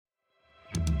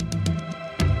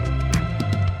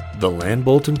The Land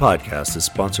Bulletin podcast is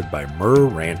sponsored by Murr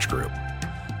Ranch Group,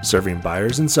 serving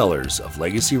buyers and sellers of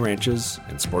legacy ranches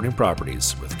and sporting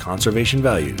properties with conservation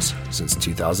values since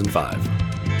 2005.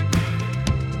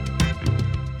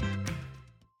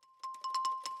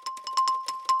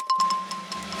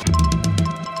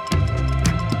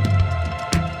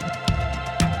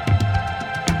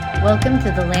 Welcome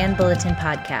to the Land Bulletin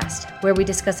podcast, where we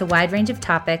discuss a wide range of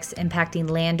topics impacting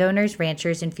landowners,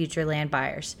 ranchers, and future land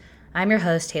buyers. I'm your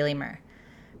host, Haley Murr.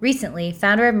 Recently,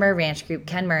 founder of Murr Ranch Group,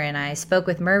 Ken Murr, and I spoke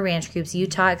with Murr Ranch Group's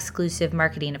Utah exclusive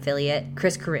marketing affiliate,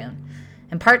 Chris Caroon.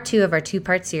 In part 2 of our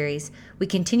 2-part series, we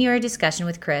continue our discussion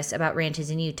with Chris about ranches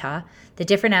in Utah, the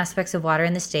different aspects of water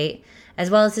in the state, as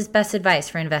well as his best advice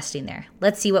for investing there.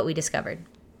 Let's see what we discovered.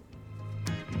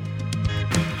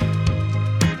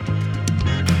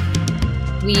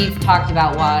 We've talked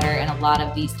about water in a lot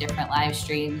of these different live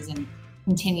streams and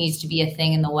continues to be a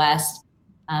thing in the West.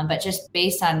 But just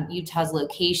based on Utah's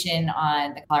location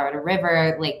on the Colorado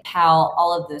River, Lake Powell,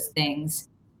 all of those things,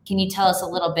 can you tell us a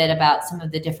little bit about some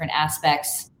of the different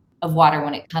aspects of water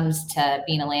when it comes to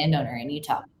being a landowner in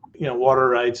Utah? You know, water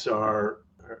rights are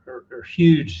a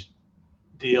huge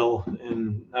deal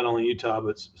in not only Utah,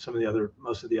 but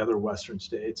most of the other Western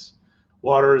states.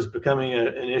 Water is becoming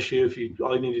an issue.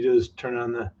 All you need to do is turn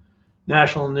on the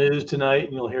national news tonight,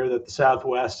 and you'll hear that the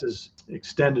Southwest is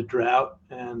extended drought.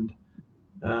 And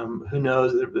who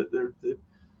knows?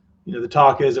 The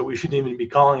talk is that we shouldn't even be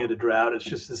calling it a drought. It's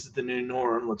just this is the new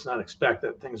norm. Let's not expect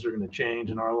that things are going to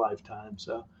change in our lifetime.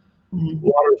 So,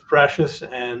 Water is precious,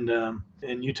 and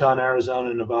in Utah and Arizona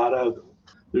and Nevada,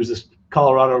 there's this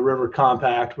Colorado River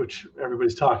Compact, which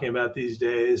everybody's talking about these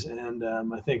days, and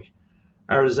I think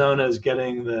Arizona is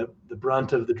getting the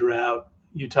brunt of the drought.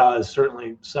 Utah is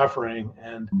certainly suffering,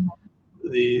 and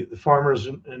the farmers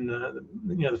and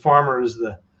the farmers,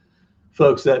 the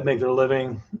folks that make their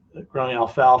living growing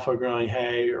alfalfa, growing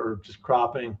hay, or just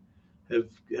cropping,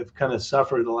 have kind of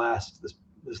suffered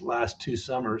this last 2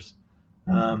 summers,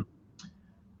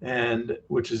 and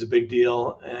which is a big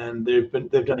deal. And they've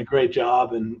done a great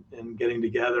job in getting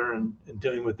together and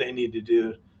doing what they need to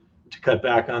do to cut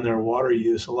back on their water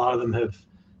use. A lot of them have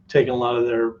taken a lot of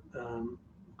their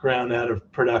ground out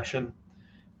of production,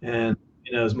 and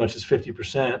as much as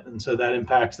 50%, and so that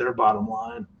impacts their bottom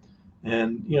line.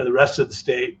 And the rest of the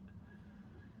state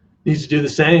needs to do the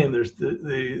same. There's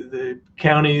the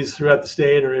counties throughout the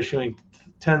state are issuing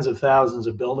tens of thousands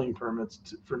of building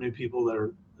permits for new people that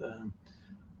are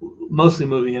mostly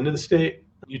moving into the state.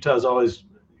 Utah's always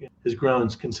has grown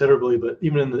considerably, but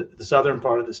even in the southern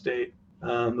part of the state,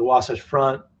 the Wasatch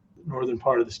Front, northern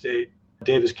part of the state,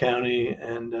 Davis County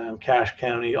and Cache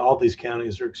County, all these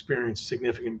counties are experiencing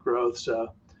significant growth. So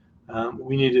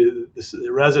we need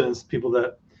the residents, people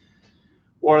that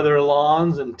water their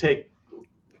lawns and take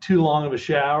too long of a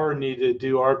shower, need to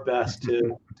do our best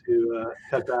to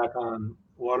cut back on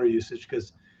water usage,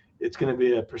 because it's going to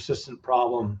be a persistent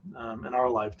problem in our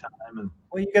lifetime. And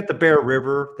well, you got the Bear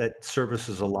River that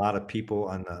services a lot of people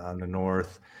on the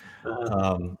north.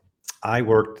 I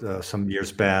worked some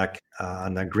years back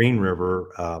on the Green River.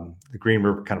 The Green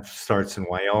River kind of starts in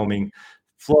Wyoming,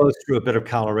 flows through a bit of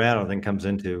Colorado, then comes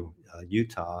into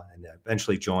Utah, and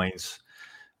eventually joins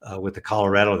with the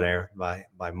Colorado there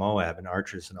by Moab and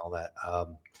Arches and all that.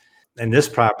 And this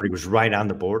property was right on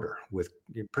the border with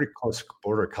pretty close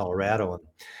border of Colorado,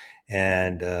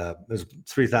 and it was a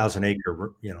 3,000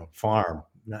 acre farm,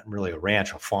 not really a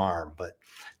ranch, a farm, but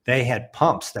they had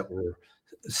pumps that were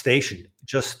stationed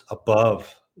just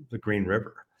above the Green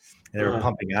River. And they were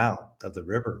pumping out of the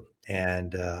river.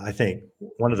 And I think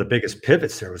one of the biggest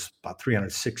pivots there was about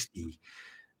 360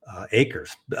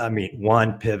 acres. I mean,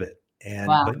 one pivot. And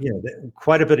wow. But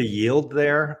quite a bit of yield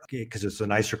there, because it's a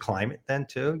nicer climate then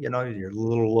too. You're a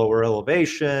little lower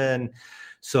elevation.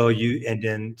 So you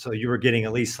were getting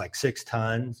at least like 6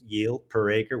 tons yield per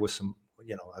acre with some,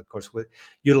 of course, with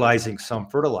utilizing some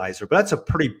fertilizer. But that's a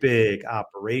pretty big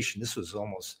operation. This was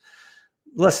almost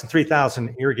less than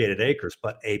 3,000 irrigated acres,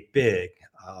 but a big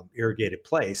irrigated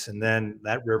place. And then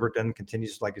that river then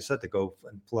continues, like I said, to go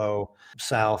and flow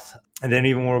south. And then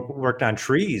even worked on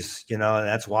trees, and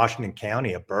that's Washington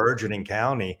County, a burgeoning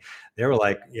county. They were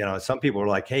like, some people were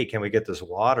like, hey, can we get this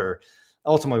water?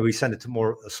 Ultimately, we sold it to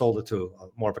more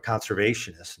of a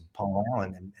conservationist, and Paul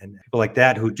Allen and people like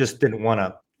that, who just didn't want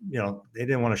to, they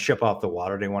didn't want to ship off the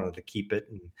water. They wanted to keep it.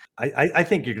 And I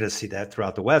think you're going to see that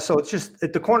throughout the West. So it's just,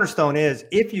 the cornerstone is,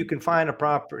 if you can find a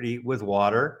property with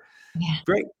water,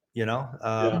 great.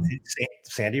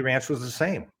 Sandy Ranch was the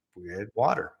same. We had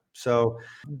water. So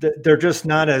they're just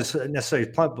not as necessarily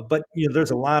pumped, but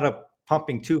there's a lot of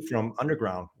pumping too from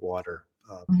underground water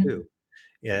too.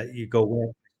 Yeah, you go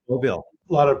with Snowville.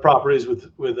 A lot of properties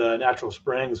with natural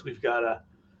springs. We've got a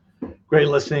great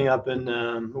listing up in.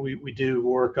 We do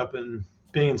work up in,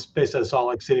 being based out of Salt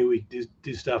Lake City. We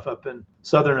do stuff up in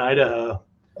southern Idaho.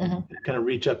 Kind of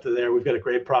reach up to there. We've got a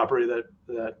great property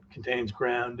that contains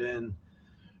ground in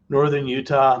northern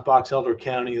Utah, Box Elder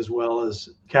County, as well as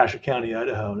Cache County,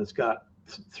 Idaho, and it's got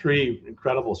 3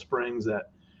 incredible springs that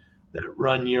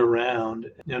run year round.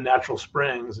 Natural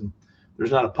springs, and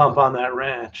there's not a pump on that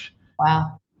ranch.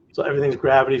 Wow. So everything's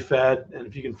gravity fed, and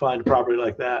if you can find a property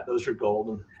like that, those are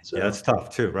golden. So yeah, that's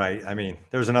tough too, right? I mean,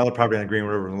 there's another property on the Green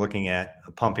River, and looking at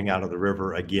pumping out of the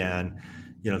river again.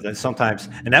 That sometimes,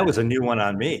 and that was a new one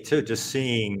on me too. Just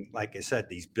seeing, like I said,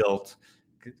 these built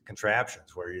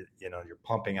contraptions where you're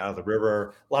pumping out of the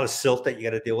river. A lot of silt that you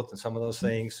got to deal with in some of those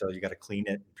things, so you got to clean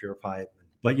it and purify it.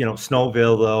 But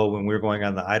Snowville, though, when we were going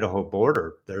on the Idaho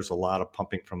border, there's a lot of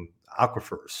pumping from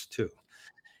aquifers too.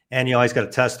 And you always got to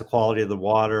test the quality of the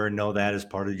water and know that as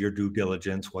part of your due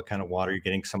diligence, what kind of water you're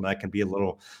getting. Some of that can be a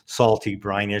little salty,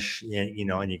 brinish, and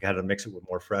you got to mix it with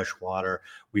more fresh water.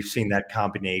 We've seen that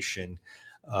combination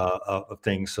of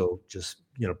things. So just,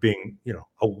 being,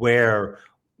 aware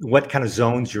what kind of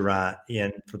zones you're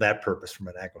in for that purpose from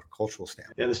an agricultural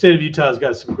standpoint. Yeah, the state of Utah has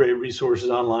got some great resources,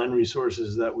 online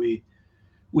resources that we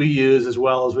use, as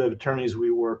well as we have attorneys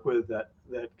we work with that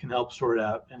can help sort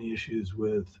out any issues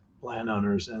with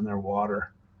landowners and their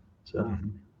water. So,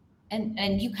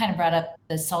 and you kind of brought up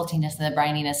the saltiness and the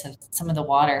brininess of some of the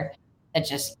water that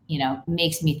just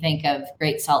makes me think of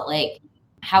Great Salt Lake.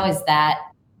 How has that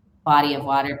body of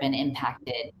water been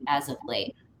impacted as of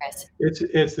late, Chris?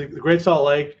 It's the Great Salt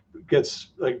Lake gets,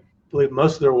 I believe,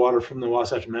 most of their water from the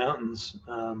Wasatch Mountains,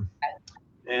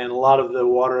 and a lot of the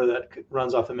water that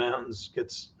runs off the mountains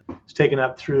gets taken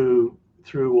up through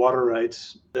water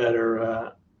rights that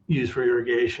are used for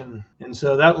irrigation, and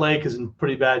so that lake is in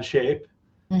pretty bad shape.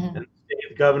 And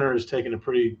the governor has taken a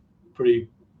pretty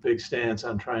big stance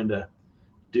on trying to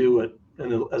do it,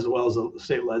 and as well as the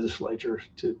state legislature,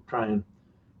 to try and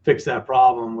fix that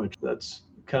problem, which that's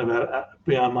kind of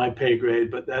beyond my pay grade,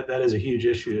 but that is a huge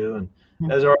issue,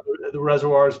 and as are the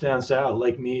reservoirs down south,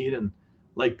 Lake Mead and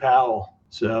Lake Powell,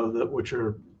 which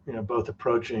are both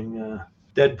approaching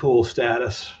dead pool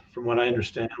status, from what I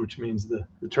understand, which means the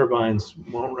turbines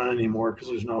won't run anymore because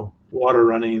there's no water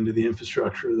running into the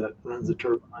infrastructure that runs the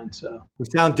turbine. So we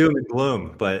sound doom and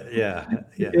gloom, but yeah.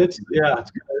 It's kind of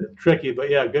tricky, but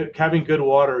having good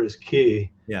water is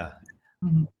key. Yeah.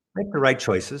 Make the right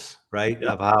choices, right?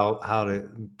 Yeah. Of how to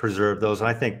preserve those. And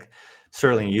I think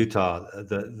certainly in Utah,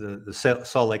 the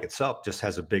Salt Lake itself just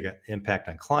has a big impact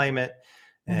on climate,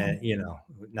 and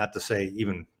not to say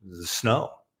even the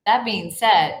snow. That being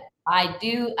said,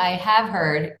 I have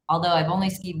heard, although I've only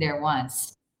skied there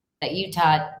once, that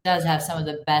Utah does have some of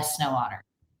the best snow on Earth.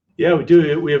 Yeah, we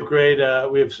do. We have great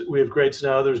we have great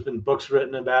snow. There's been books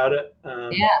written about it.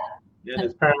 And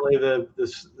it's apparently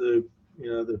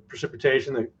the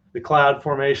precipitation, the cloud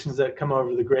formations that come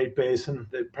over the Great Basin,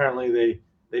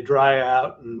 they dry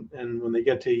out, and when they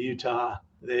get to Utah,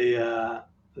 they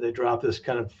drop this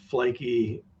kind of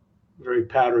flaky, very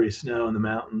powdery snow in the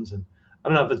mountains. And I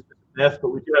don't know if it's myth, but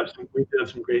we do have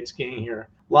some great skiing here.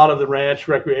 A lot of the ranch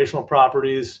recreational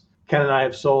properties Ken and I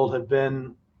have sold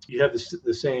you have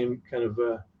the same kind of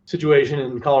situation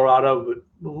in Colorado, but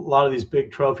a lot of these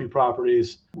big trophy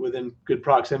properties within good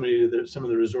proximity to some of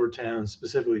the resort towns,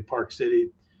 specifically Park City,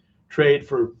 trade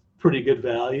for pretty good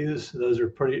values. Those are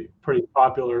pretty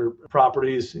popular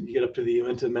properties. You get up to the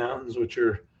Uinta Mountains, which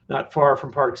are not far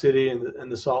from Park City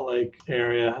and the Salt Lake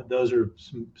area. Those are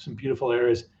some beautiful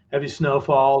areas. Heavy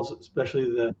snowfalls,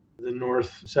 especially the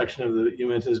north section of the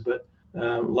Uintas, but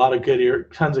a lot of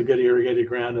tons of good irrigated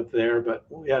ground up there. But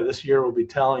yeah, this winter will be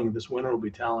telling,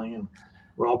 and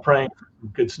we're all praying for some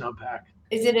good snowpack.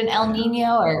 Is it an El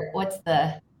Nino, or what's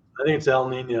the? I think it's El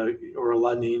Nino or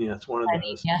La Nina. It's one of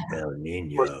those. El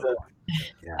Nino.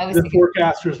 The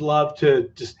forecasters love to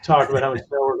just talk about how much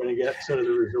snow we're going to get, so do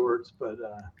the resorts. But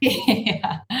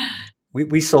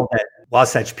we sold that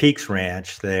Wasatch Peaks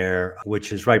Ranch there,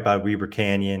 which is right by Weber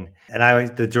Canyon.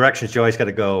 And the directions, you always got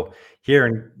to go here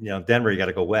in Denver, you got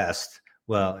to go west.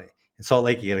 Well, in Salt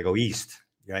Lake, you got to go east,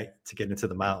 right, to get into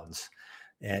the mountains,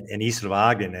 and east of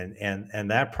Ogden,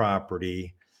 and that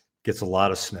property gets a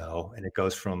lot of snow, and it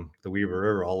goes from the Weber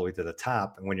River all the way to the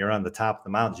top. And when you're on the top of the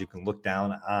mountains, you can look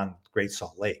down on Great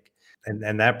Salt Lake,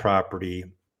 and that property.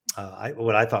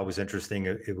 What I thought was interesting,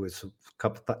 it was a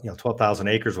couple, 12,000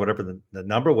 acres, whatever the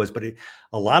number was, but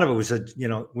a lot of it was,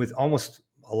 with almost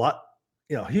a lot,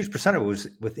 a huge percent of it was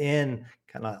within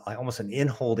kind of like almost an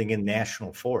in-holding in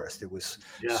national forest. It was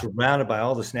Yeah. surrounded by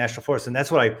all this national forest. And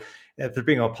that's what after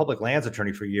being a public lands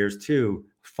attorney for years too,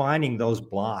 finding those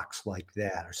blocks like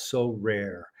that are so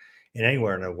rare in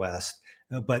anywhere in the West.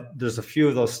 But there's a few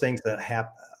of those things that have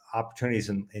opportunities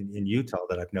in Utah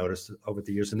that I've noticed over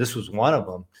the years. And this was one of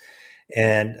them.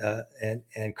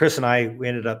 And Chris and I, we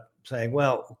ended up saying,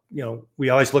 well, we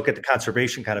always look at the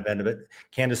conservation kind of end of it.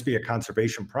 Can this be a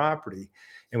conservation property?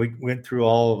 And we went through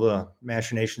all of the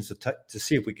machinations to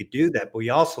see if we could do that. But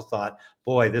we also thought,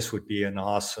 boy, this would be an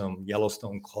awesome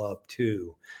Yellowstone Club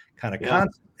 2 kind of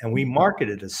concept. And we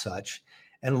marketed as such.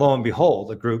 And lo and behold,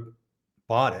 the group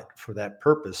bought it for that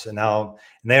purpose. And now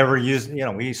never used,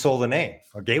 we sold the name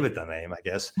or gave it the name, I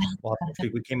guess. Well,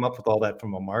 we came up with all that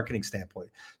from a marketing standpoint.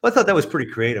 I thought that was pretty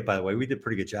creative, by the way. We did a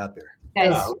pretty good job there.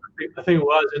 Yeah, I think it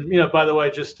was. And, by the way,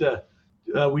 just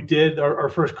we did our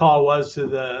first call was to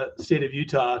the state of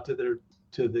Utah, to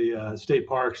the state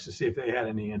parks to see if they had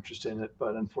any interest in it.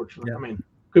 But unfortunately, I mean,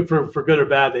 good for good or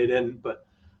bad, they didn't. But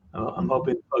I'm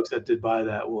hoping folks that did buy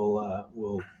that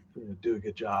will do a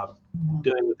good job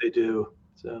doing what they do.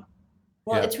 So,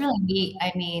 well, it's really neat.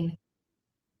 I mean,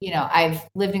 I've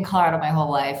lived in Colorado my whole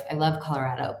life. I love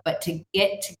Colorado, but to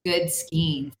get to good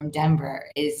skiing from Denver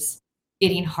is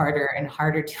getting harder and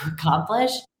harder to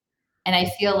accomplish. And I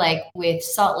feel like with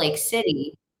Salt Lake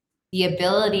City, the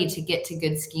ability to get to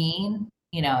good skiing,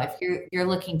 if you're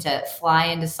looking to fly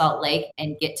into Salt Lake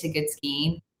and get to good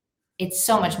skiing, it's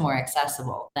so much more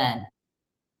accessible than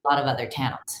a lot of other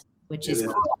towns, which is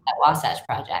cool, that Wasatch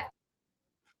Project.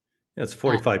 Yeah, it's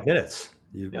 45 minutes.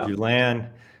 You land,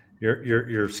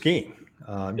 you're skiing,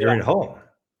 you're in home,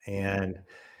 and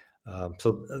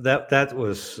so that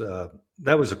was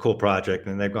a cool project,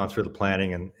 and they've gone through the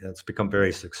planning, and it's become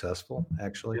very successful.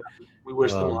 Actually, we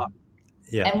wish them luck.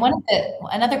 Yeah, and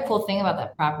another cool thing about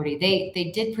that property,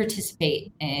 they did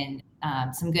participate in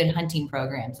some good hunting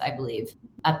programs, I believe,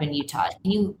 up in Utah.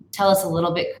 Can you tell us a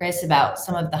little bit, Chris, about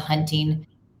some of the hunting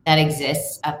that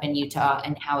exists up in Utah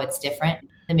and how it's different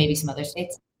than maybe some other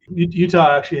states?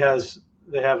 Utah actually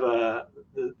they have the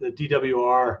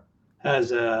DWR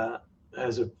has a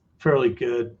fairly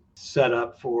good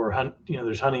setup for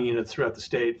there's hunting units throughout the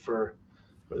state for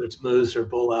whether it's moose or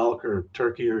bull elk or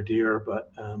turkey or deer.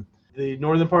 But the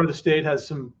northern part of the state has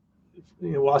some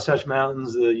Wasatch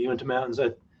Mountains, the Uinta Mountains.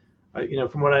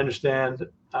 From what I understand,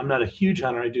 I'm not a huge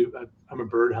hunter. I'm a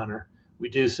bird hunter. We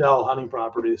do sell hunting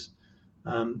properties,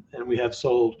 and we have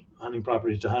sold hunting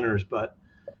properties to hunters. But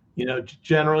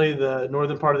generally, the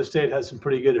northern part of the state has some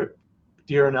pretty good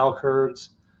deer and elk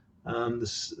herds.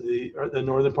 The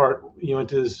northern part,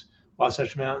 Uintas,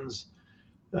 Wasatch Mountains,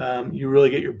 you really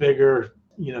get your bigger,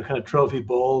 kind of trophy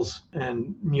bulls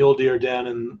and mule deer down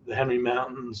in the Henry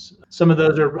Mountains. Some of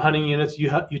those are hunting units.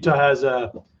 Utah has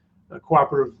a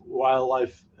cooperative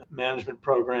wildlife management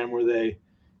program where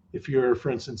if you're,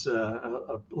 for instance,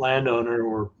 a landowner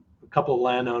or a couple of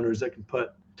landowners that can put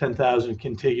 10,000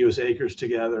 contiguous acres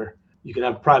together, you can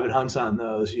have private hunts on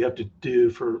those. You have to do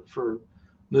for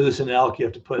moose and elk, you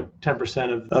have to put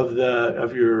 10%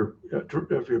 of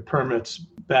your permits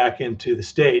back into the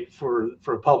state for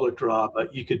a public draw.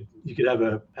 But you could have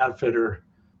an outfitter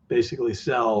basically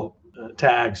sell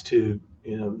tags to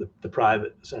the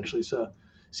private, essentially. So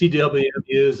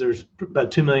CWMUs, there's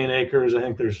about 2 million acres. I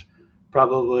think there's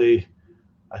probably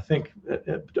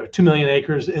 2 million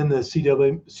acres in the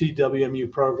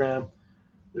CWMU program.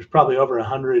 There's probably over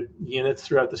 100 units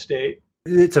throughout the state.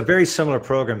 It's a very similar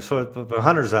program. So the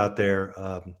hunters out there,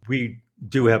 we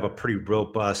do have a pretty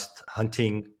robust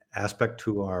hunting aspect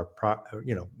to our,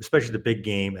 especially the big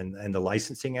game and the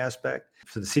licensing aspect.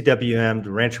 So the CWM,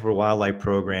 the Rancho for Wildlife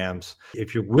programs,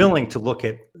 if you're willing to look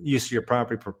at use of your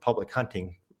property for public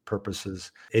hunting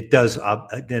purposes, it does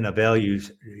then avail you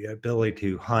the ability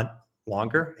to hunt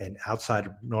longer and outside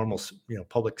of normal,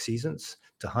 public seasons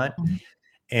to hunt. Mm-hmm.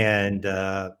 And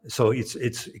so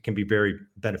it can be very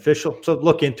beneficial. So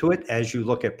look into it as you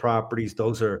look at properties.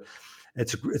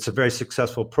 It's a very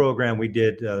successful program. We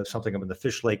did something up in the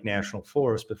Fish Lake National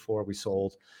Forest before we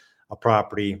sold a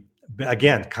property.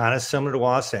 Again, kind of similar to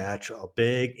Wasatch, a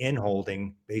big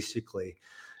in-holding, basically,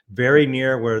 very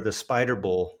near where the Spider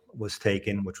Bull was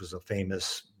taken, which was a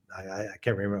famous, I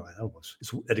can't remember,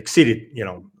 it exceeded,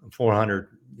 400,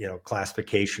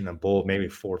 classification on bull, maybe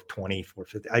 420,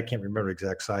 450. I can't remember the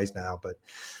exact size now, but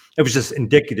it was just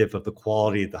indicative of the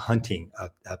quality of the hunting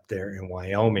up there in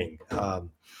Wyoming. Up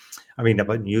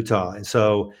in Utah. And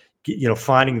so,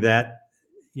 finding that,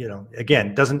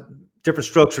 again, different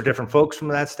strokes for different folks from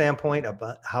that standpoint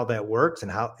about how that works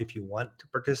and how, if you want to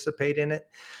participate in it.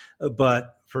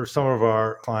 But for some of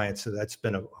our clients, that's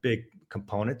been a big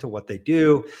component to what they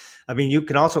do. I mean, you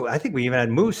can also, I think we even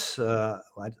had moose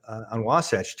on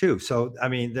Wasatch too. So, I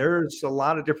mean, there's a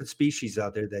lot of different species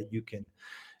out there that you can,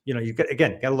 you got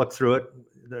to look through it.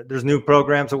 There's new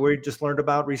programs that we just learned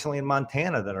about recently in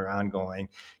Montana that are ongoing,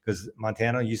 because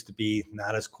Montana used to be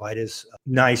not as quite as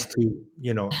nice to,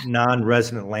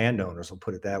 non-resident landowners, we'll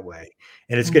put it that way.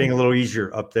 And it's getting a little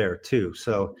easier up there too.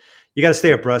 So you got to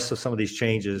stay abreast of some of these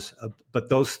changes, but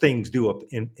those things do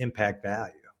impact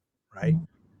value, right?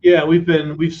 Yeah,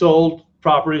 we've sold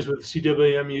properties with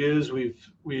CWMUs.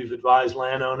 We've advised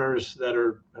landowners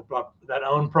that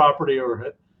own property or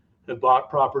have bought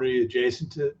property adjacent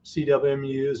to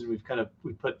CWMUs, and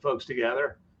we've put folks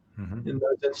together in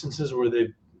those instances where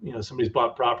somebody's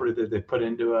bought property that they put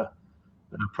into a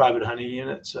private hunting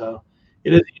unit. So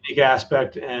it is a unique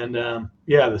aspect, and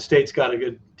the state's got a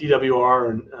good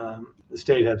DWR, and the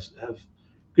state have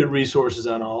good resources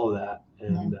on all of that.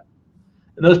 And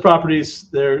those properties,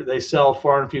 they sell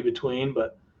far and few between,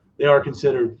 but they are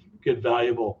considered good,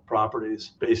 valuable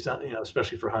properties based on,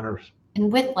 especially for hunters. And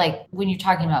with when you're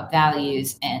talking about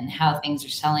values and how things are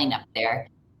selling up there,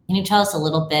 can you tell us a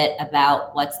little bit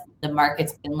about what the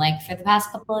market's been like for the past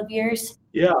couple of years?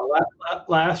 Yeah,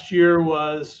 last year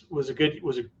was a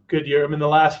good year. I mean, the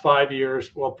last 5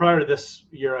 years, well, prior to this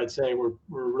year, I'd say we're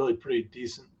really pretty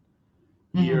decent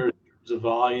year in terms of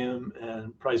volume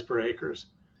and price per acres.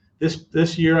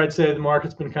 This year, I'd say the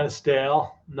market's been kind of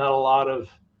stale. Not a lot of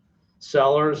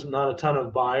sellers, not a ton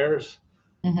of buyers.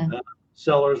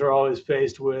 Sellers are always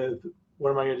faced with, what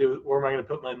am I going to do? Where am I going to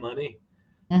put my money?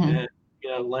 And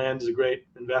land is a great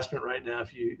investment right now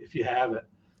if you have it.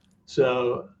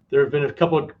 So there have been a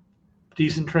couple of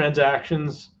decent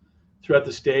transactions throughout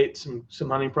the state, some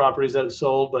hunting properties that have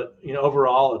sold, but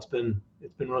overall it's been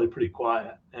really pretty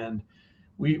quiet. And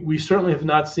we certainly have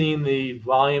not seen the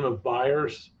volume of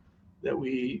buyers that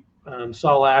we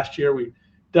saw last year. We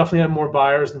definitely have more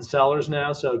buyers than sellers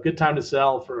now, so a good time to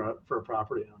sell for a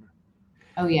property owner.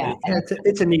 Oh yeah,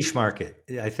 it's a niche market,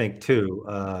 I think too.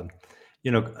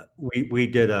 We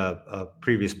did a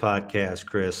previous podcast,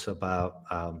 Chris, about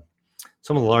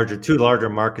some of the two larger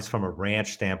markets from a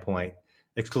ranch standpoint,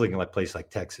 excluding a place like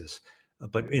Texas,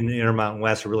 but in the Intermountain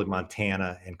West, or really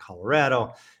Montana and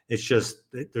Colorado, there's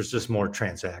just more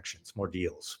transactions, more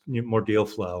deals, more deal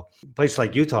flow. Places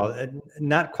like Utah,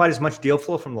 not quite as much deal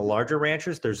flow from the larger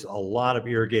ranchers. There's a lot of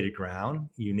irrigated ground,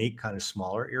 unique kind of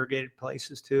smaller irrigated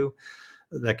places too,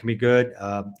 that can be good.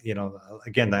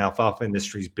 Again, the alfalfa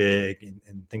industry is big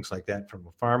and things like that from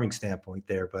a farming standpoint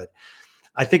there. But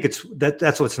I think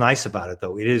that's what's nice about it,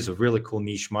 though. It is a really cool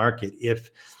niche market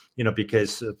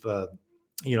because of,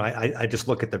 I just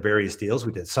look at the various deals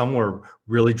we did. Some were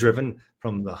really driven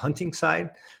from the hunting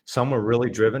side. Some were really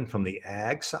driven from the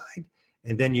ag side.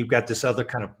 And then you've got this other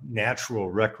kind of natural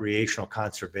recreational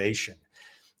conservation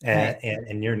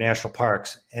and near national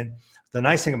parks. And the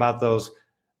nice thing about those,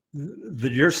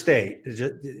 your state,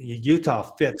 Utah,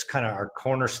 fits kind of our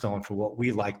cornerstone for what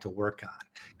we like to work on,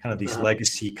 kind of these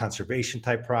legacy conservation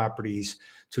type properties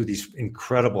to these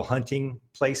incredible hunting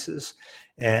places.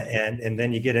 And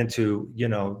then you get into,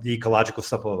 the ecological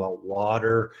stuff about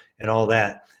water and all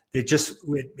that.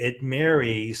 It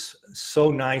marries so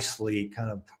nicely,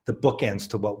 kind of the bookends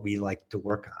to what we like to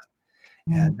work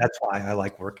on. And that's why I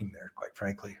like working there, quite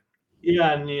frankly.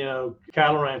 Yeah, and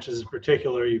cattle ranches in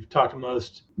particular, you've talked to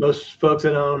most folks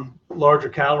that own larger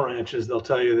cattle ranches, they'll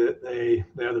tell you that they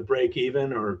either break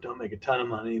even or don't make a ton of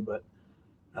money. But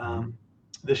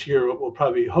this year will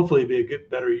hopefully be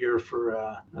better year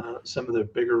for some of the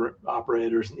bigger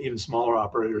operators and even smaller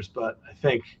operators. But I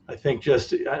think I've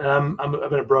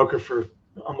been a broker for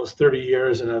almost 30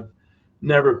 years, and I've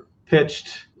never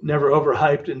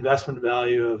overhyped investment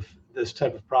value of this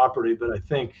type of property, but I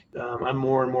think I'm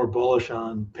more and more bullish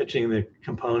on pitching the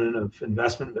component of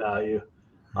investment value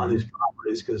on these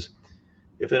properties, because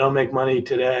if they don't make money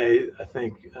today, I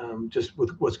think just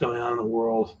with what's going on in the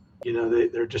world,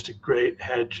 they're just a great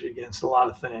hedge against a lot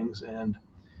of things. And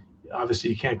obviously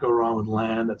you can't go wrong with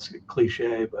land. That's a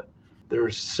cliche, but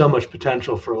there's so much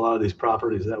potential for a lot of these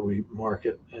properties that we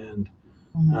market. And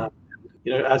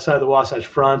outside the Wasatch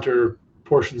Front or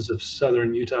portions of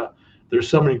southern Utah, there's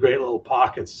so many great little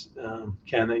pockets,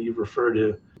 Ken, that you've referred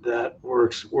to that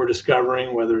we're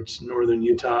discovering, whether it's northern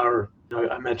Utah or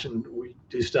I mentioned we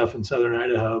do stuff in southern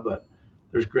Idaho, but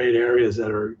there's great areas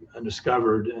that are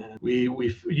undiscovered. And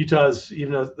Utah's,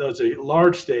 even though it's a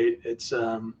large state, it's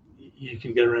you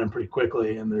can get around pretty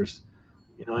quickly, and there's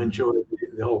I enjoy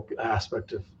the whole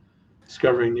aspect of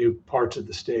discovering new parts of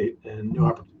the state and new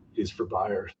opportunities for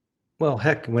buyers. Well,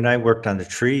 heck, when I worked on the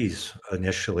trees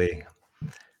initially,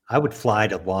 I would fly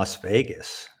to Las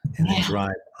Vegas and then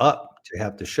drive up to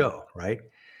have the show, right?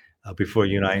 Before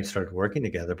you and I started working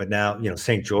together. But now,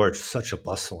 St. George is such a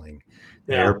bustling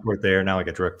airport there. Now I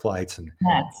get direct flights and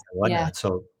whatnot. Yeah.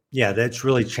 So yeah, that's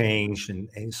really changed.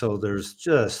 And so there's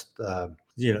just,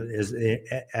 as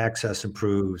access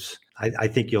improves, I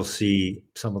think you'll see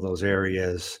some of those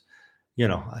areas,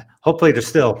 hopefully there's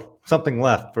still something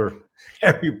left for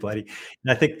everybody.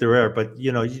 And I think there are, but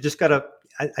you just gotta,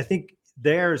 I think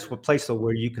there's a place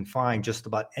where you can find just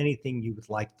about anything you would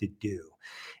like to do.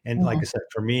 And like I said,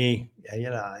 for me,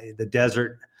 the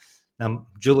desert,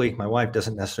 Julie, my wife,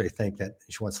 doesn't necessarily think that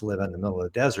she wants to live in the middle of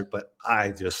the desert, but I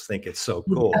just think it's so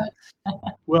cool.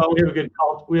 Well, we have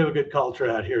a good culture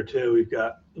out here too. We've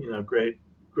got, great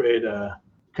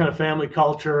kind of family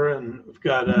culture, and we've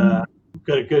got a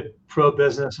good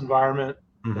pro-business environment.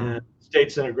 And the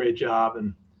state's done a great job,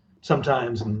 and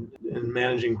sometimes in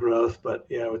managing growth, but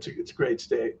it's a great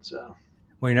state. So.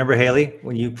 Well, you remember, Haley,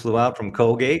 when you flew out from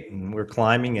Colgate and we're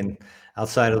climbing and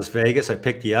outside of Las Vegas, I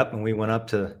picked you up and we went up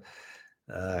to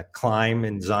climb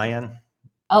in Zion.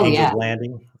 Oh, Angel's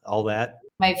Landing, all that.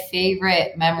 My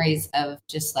favorite memories of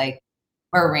just like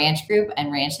our ranch group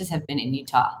and ranches have been in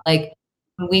Utah. Like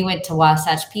when we went to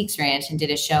Wasatch Peaks Ranch and did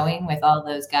a showing with all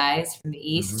those guys from the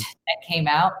East that came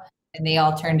out, and they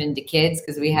all turned into kids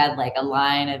because we had like a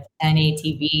line of 10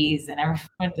 ATVs and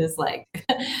everyone just like...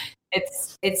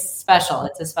 It's special.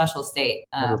 It's a special state.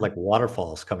 There were like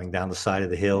waterfalls coming down the side of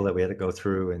the hill that we had to go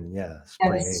through, and it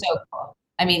was so cool.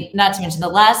 I mean, not to mention the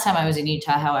last time I was in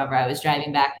Utah, however, I was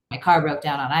driving back. My car broke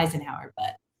down on Eisenhower,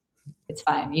 but it's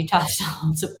fine. Utah still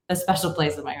holds a special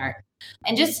place in my heart.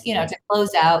 And just to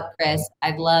close out, Chris,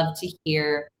 I'd love to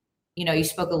hear. You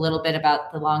spoke a little bit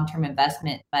about the long-term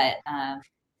investment, but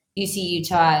you see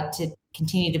Utah to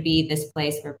continue to be this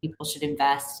place where people should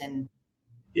invest and.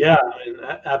 Yeah, I mean,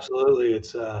 absolutely.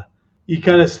 It's you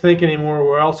kind of think anymore,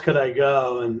 where else could I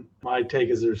go? And my take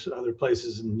is there's other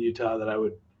places in Utah that I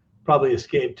would probably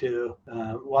escape to.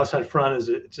 Wasatch Front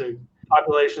it's a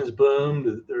population has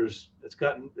boomed.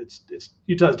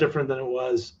 Utah's different than it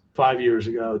was 5 years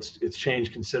ago. It's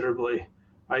changed considerably.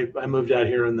 I moved out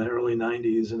here in the early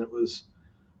 90s, and it was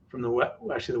from the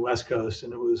West Coast,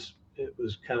 and it was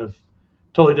kind of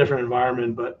totally different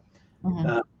environment, but.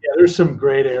 There's some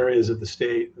great areas of the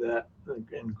state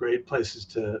and great places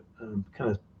to kind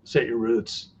of set your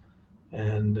roots.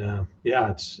 And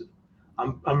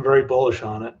I'm very bullish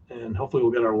on it, and hopefully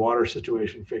we'll get our water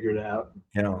situation figured out.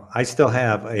 I still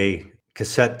have a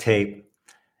cassette tape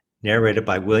narrated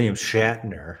by William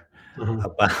Shatner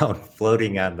about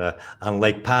floating on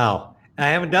Lake Powell. I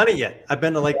haven't done it yet. I've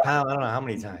been to Lake Powell, I don't know how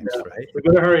many times, right? We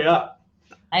better hurry up.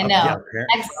 I know.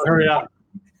 Hurry up.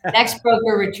 Next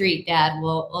broker retreat, Dad,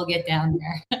 we'll get down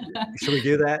there. Should we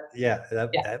do that? Yeah,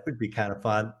 that would be kind of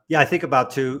fun. Yeah, I think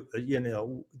about too.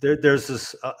 There's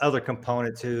this other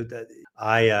component too that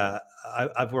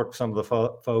I've worked with some of the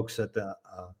folks at the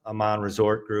Amman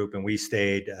Resort Group, and we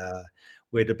stayed.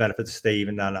 We had the benefit to stay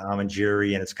even down to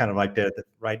Amanjiri, and it's kind of like that,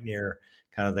 right near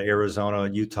kind of the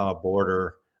Arizona-Utah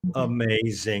border.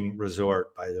 Amazing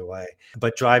resort, by the way.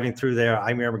 But driving through there,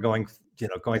 I remember going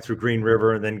through Green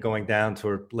River and then going down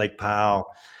to Lake Powell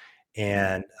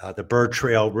and the Bird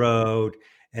Trail Road,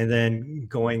 and then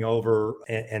going over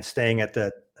and staying at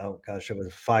it was a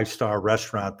 5-star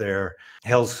restaurant there,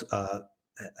 Hell's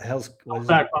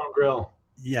Backbone Grill.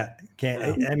 Yeah,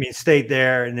 stayed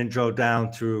there and then drove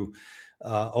down through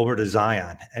over to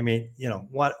Zion. I mean,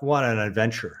 what an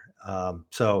adventure.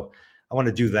 So I want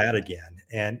to do that again.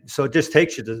 And so it just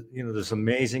takes you to, there's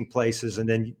amazing places. And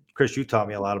then Chris, you taught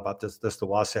me a lot about this, the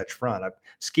Wasatch Front. I've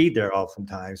skied there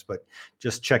oftentimes, but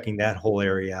just checking that whole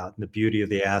area out and the beauty of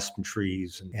the aspen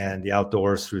trees and the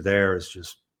outdoors through there is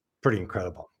just pretty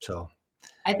incredible. So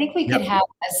I think we could have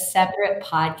a separate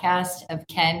podcast of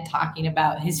Ken talking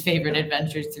about his favorite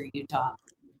adventures through Utah.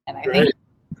 And I think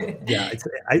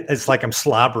it's like I'm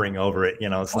slobbering over it.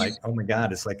 It's like, oh my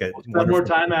God, it's like spend more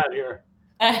time out here.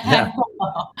 Yeah.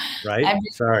 Right.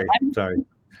 Sorry.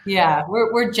 Yeah,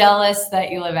 we're jealous that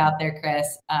you live out there,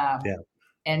 Chris.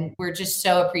 And we're just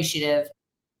so appreciative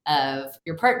of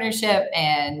your partnership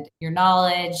and your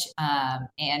knowledge,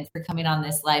 and for coming on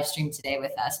this live stream today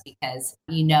with us, because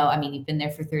you've been there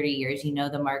for 30 years,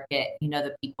 the market,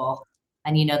 the people,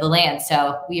 and the land.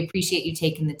 So we appreciate you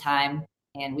taking the time,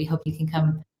 and we hope you can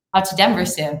come out to Denver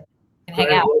soon and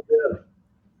hang out.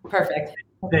 Perfect.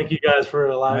 Thank you guys for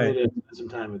allowing me to spend some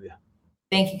time with you.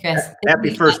 Thank you, Chris.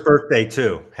 Happy first birthday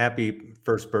too. Happy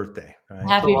first birthday. Right?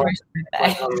 Happy first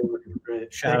birthday.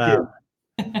 Great. Shout out.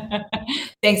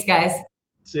 Thanks, guys.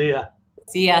 See ya.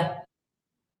 See ya.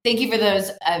 Thank you for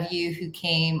those of you who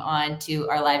came on to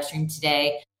our live stream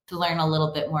today to learn a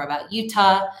little bit more about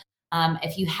Utah.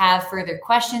 If you have further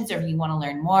questions or if you want to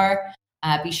learn more,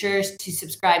 be sure to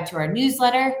subscribe to our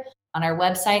newsletter on our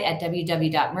website at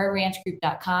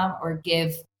www.murranchgroup.com, or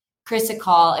give Chris a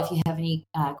call if you have any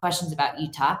questions about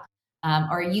Utah.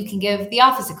 Or you can give the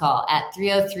office a call at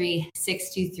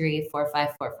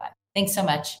 303-623-4545. Thanks so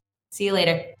much. See you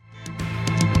later.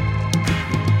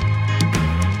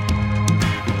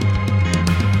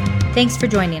 Thanks for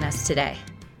joining us today.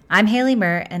 I'm Haley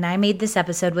Murr, and I made this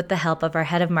episode with the help of our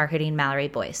head of marketing, Mallory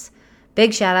Boyce.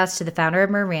 Big shout outs to the founder of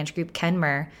Murr Ranch Group, Ken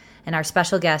Murr, and our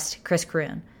special guest, Chris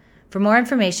Caroon. For more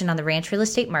information on the ranch real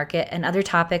estate market and other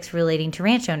topics relating to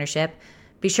ranch ownership,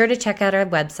 be sure to check out our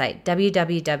website,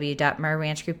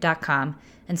 www.murranchgroup.com,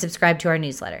 and subscribe to our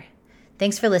newsletter.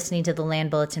 Thanks for listening to the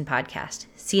Land Bulletin podcast.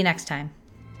 See you next time.